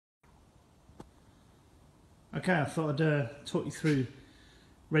Okay, I thought I'd talk you through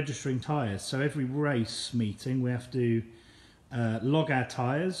registering tyres. So every race meeting we have to log our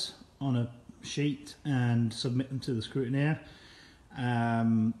tyres on a sheet and submit them to the scrutineer.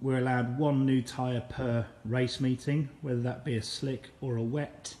 We're allowed one new tyre per race meeting, whether that be a slick or a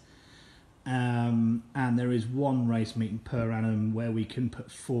wet. And there is one race meeting per annum where we can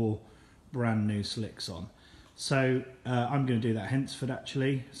put 4 brand new slicks on. So I'm going to do that at Hensford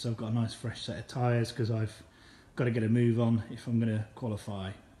actually. So I've got a nice fresh set of tyres because I've got to get a move on if I'm going to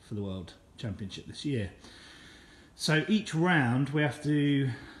qualify for the World Championship this year. So each round we have to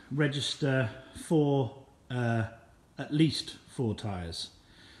register at least 4 tyres.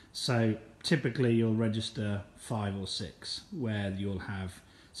 So typically you'll register 5 or 6 where you'll have,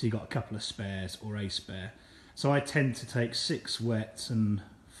 so you've got a couple of spares or a spare. So I tend to take 6 wets and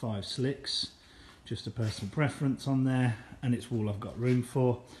 5 slicks, just a personal preference on there, and it's all I've got room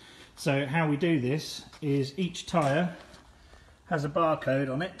for. So how we do this is each tyre has a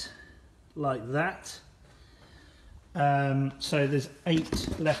barcode on it, like that. So there's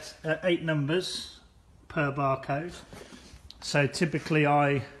 8 numbers per barcode. So typically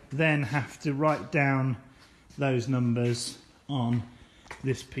I then have to write down those numbers on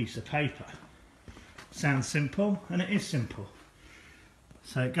this piece of paper. Sounds simple, and it is simple.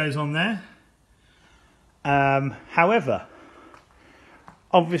 So it goes on there. However,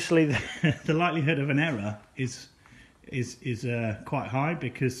 obviously the likelihood of an error is quite high,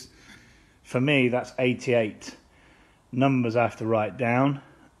 because for me that's 88 numbers I have to write down.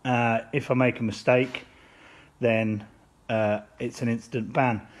 If I make a mistake, then it's an instant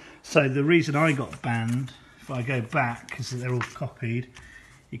ban. So the reason I got banned, if I go back, because they're all copied,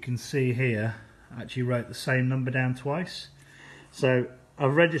 you can see here I actually wrote the same number down twice. So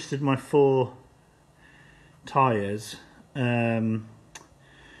I've registered my 4 tyres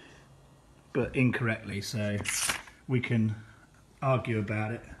but incorrectly, so we can argue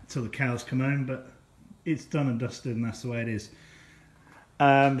about it till the cows come home, but it's done and dusted, and that's the way it is.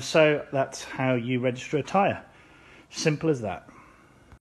 So that's how you register a tyre. Simple as that.